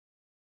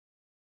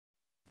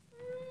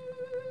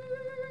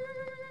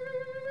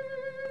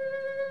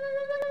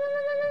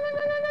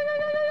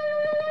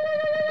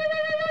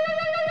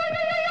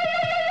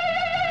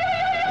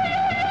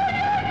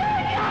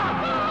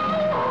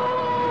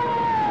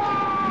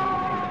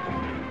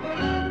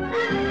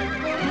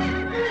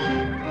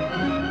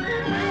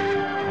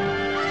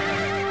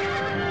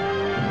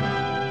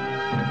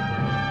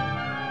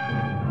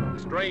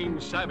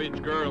strange,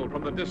 savage girl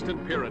from the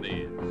distant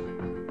Pyrenees.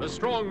 The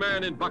strong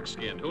man in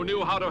buckskin who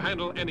knew how to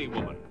handle any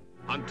woman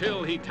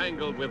until he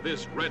tangled with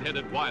this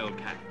red-headed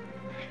wildcat.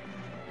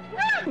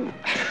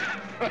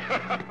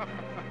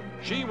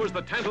 She was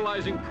the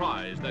tantalizing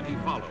prize that he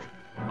followed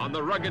on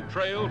the rugged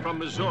trail from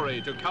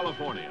Missouri to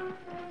California,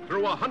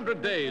 through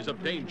 100 days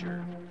of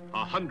danger,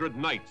 100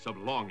 nights of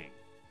longing.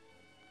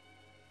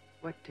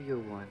 What do you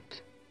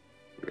want?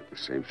 You got the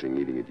same thing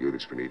eating at you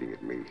that's been eating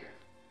at me.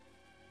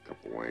 A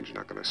cup of wine's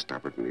not gonna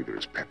stop it, and neither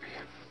is Pepe.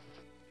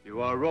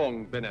 You are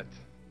wrong, Bennett.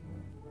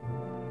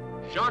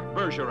 Jacques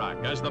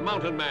Bergerac as the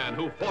mountain man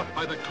who fought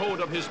by the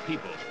code of his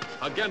people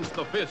against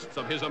the fists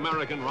of his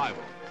American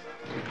rival.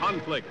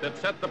 Conflict that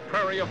set the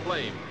prairie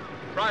aflame,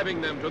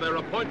 driving them to their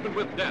appointment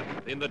with death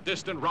in the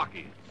distant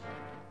Rockies.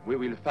 We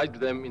will fight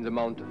them in the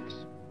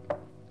mountains,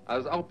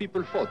 as our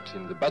people fought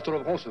in the Battle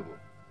of Roncevaux.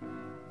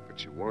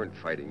 But you weren't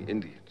fighting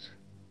Indians.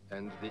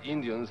 And the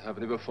Indians have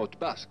never fought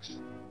Basques.